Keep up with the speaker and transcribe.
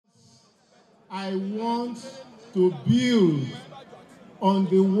I want to build on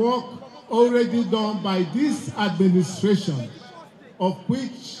the work already done by this administration, of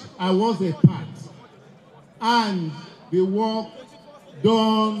which I was a part, and the work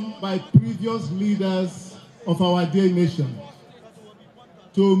done by previous leaders of our dear nation,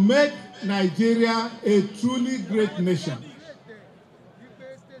 to make Nigeria a truly great nation.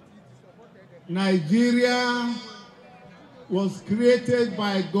 Nigeria was created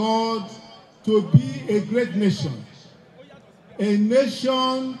by God to be a great nation, a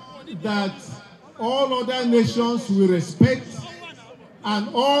nation that all other nations will respect and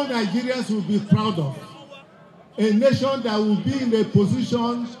all Nigerians will be proud of, a nation that will be in a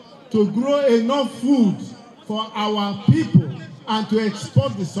position to grow enough food for our people and to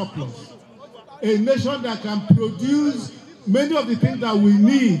export the surplus, a nation that can produce many of the things that we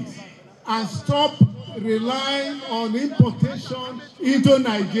need and stop relying on importation into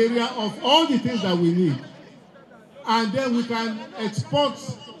Nigeria of all the things that we need. And then we can export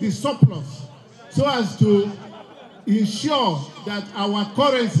the surplus so as to ensure that our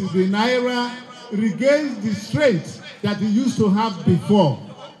currency, the Naira, regains the strength that it used to have before.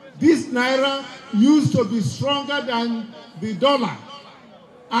 This Naira used to be stronger than the dollar,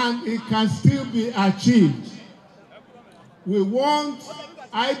 and it can still be achieved. We want,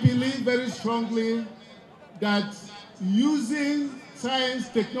 I believe very strongly, that using science,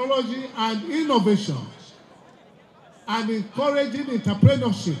 technology, and innovation, and encouraging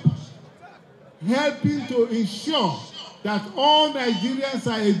entrepreneurship, helping to ensure that all Nigerians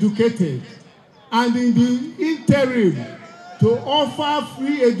are educated, and in the interim, to offer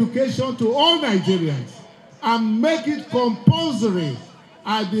free education to all Nigerians and make it compulsory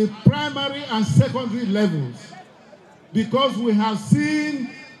at the primary and secondary levels. Because we have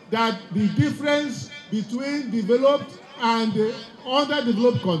seen that the difference between developed and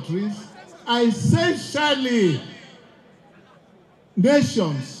underdeveloped countries are essentially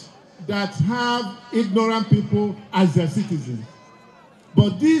nations that have ignorant people as their citizens.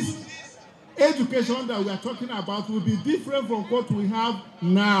 But this education that we are talking about will be different from what we have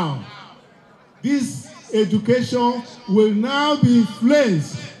now. This education will now be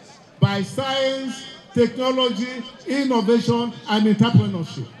influenced by science, technology, innovation, and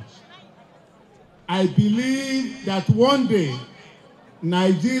entrepreneurship. I believe that one day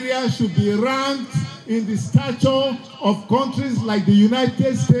Nigeria should be ranked in the stature of countries like the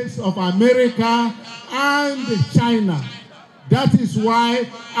United States of America and China. That is why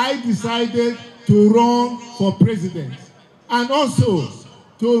I decided to run for president, and also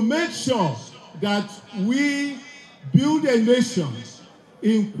to make sure that we build a nation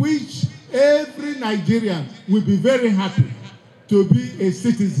in which every Nigerian will be very happy to be a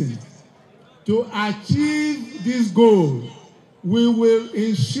citizen. To achieve this goal, we will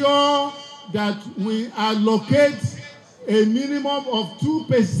ensure that we allocate a minimum of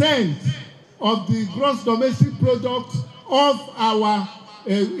 2% of the gross domestic product of our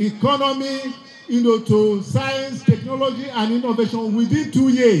economy, to science, technology, and innovation within 2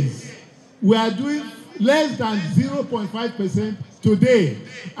 years. We are doing less than 0.5% today,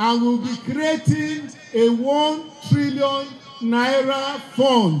 and we'll be creating a 1 trillion Naira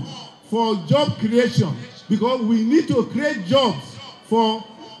fund for job creation, because we need to create jobs for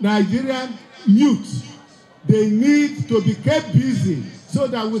Nigerian youth. They need to be kept busy so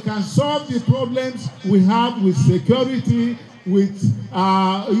that we can solve the problems we have with security, with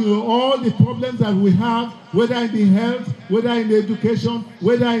all the problems that we have, whether in the health, whether in education,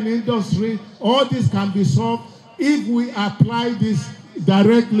 whether in industry. All this can be solved if we apply this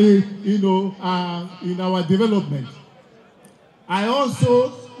directly, in our development. I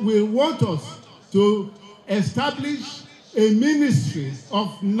also will want us to establish a ministry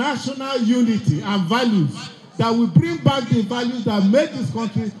of national unity and values that will bring back the values that make this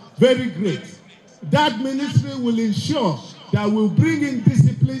country very great. That ministry will ensure that we'll bring in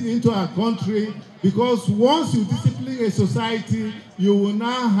discipline into our country, because once you discipline a society, you will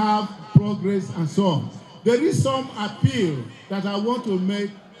now have progress and so on. There is some appeal that I want to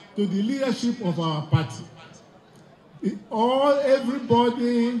make to the leadership of our party.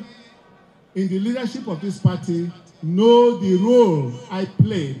 Everybody in the leadership of this party know the role I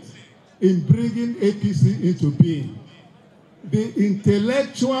played in bringing APC into being. The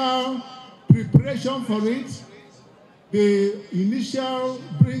intellectual preparation for it, the initial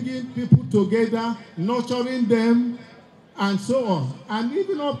bringing people together, nurturing them, and so on. And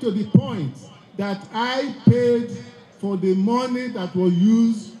even up to the point that I paid for the money that was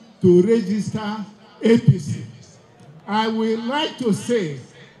used to register APC. I would like to say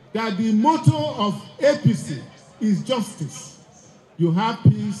that the motto of APC is justice. You have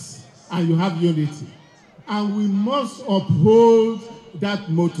peace and you have unity. And we must uphold that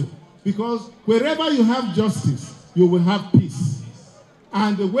motto, because wherever you have justice, you will have peace.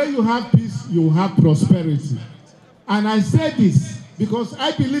 And the way you have peace, you will have prosperity. And I say this because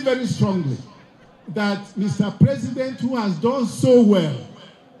I believe very strongly that Mr. President, who has done so well,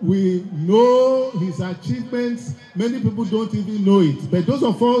 we know his achievements. Many people don't even know it. But those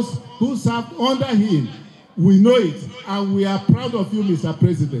of us who served under him, we know it. And we are proud of you, Mr.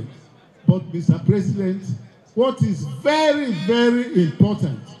 President. But, Mr. President, what is very, very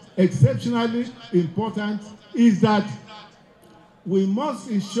important, exceptionally important, is that we must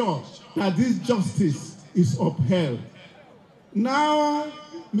ensure that this justice is upheld. Now,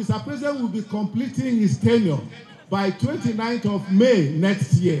 Mr. President will be completing his tenure by 29th of May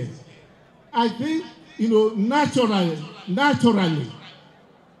next year. I think, naturally,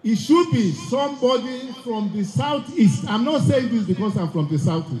 it should be somebody from the Southeast. I'm not saying this because I'm from the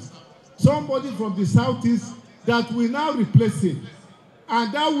Southeast. Somebody from the Southeast that will now replace him.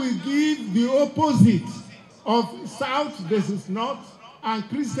 And that will give the opposite of South versus North and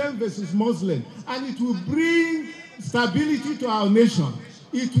Christian versus Muslim. And it will bring stability to our nation.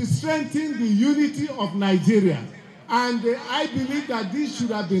 It will strengthen the unity of Nigeria. And I believe that this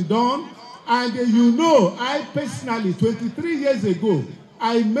should have been done. And I personally, 23 years ago,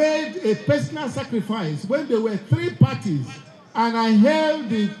 I made a personal sacrifice when there were 3 parties, and I held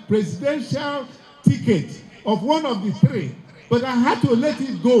the presidential ticket of one of the 3. But I had to let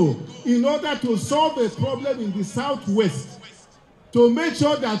it go in order to solve a problem in the Southwest, to make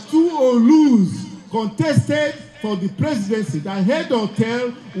sure that 2 Olus contested for the presidency. That head or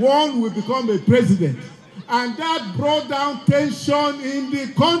tail, one will become a president. And that brought down tension in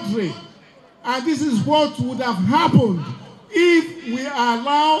the country. And this is what would have happened if we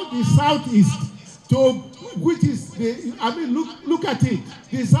allow the Southeast to, which is look at it.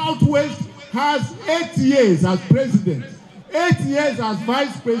 The Southwest has 8 years as president, 8 years as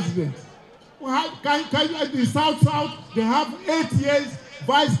vice president. The South, they have 8 years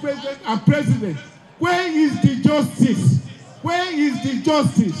vice president and president. Where is the justice? Where is the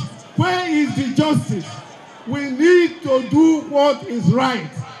justice? Where is the justice? We need to do what is right.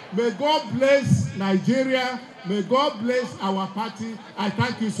 May God bless Nigeria. May God bless our party. I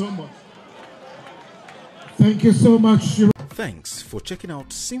thank you so much. Thank you so much. Thanks for checking out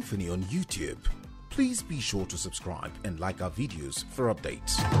SYMFONI on YouTube. Please be sure to subscribe and like our videos for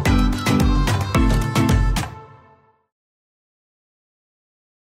updates.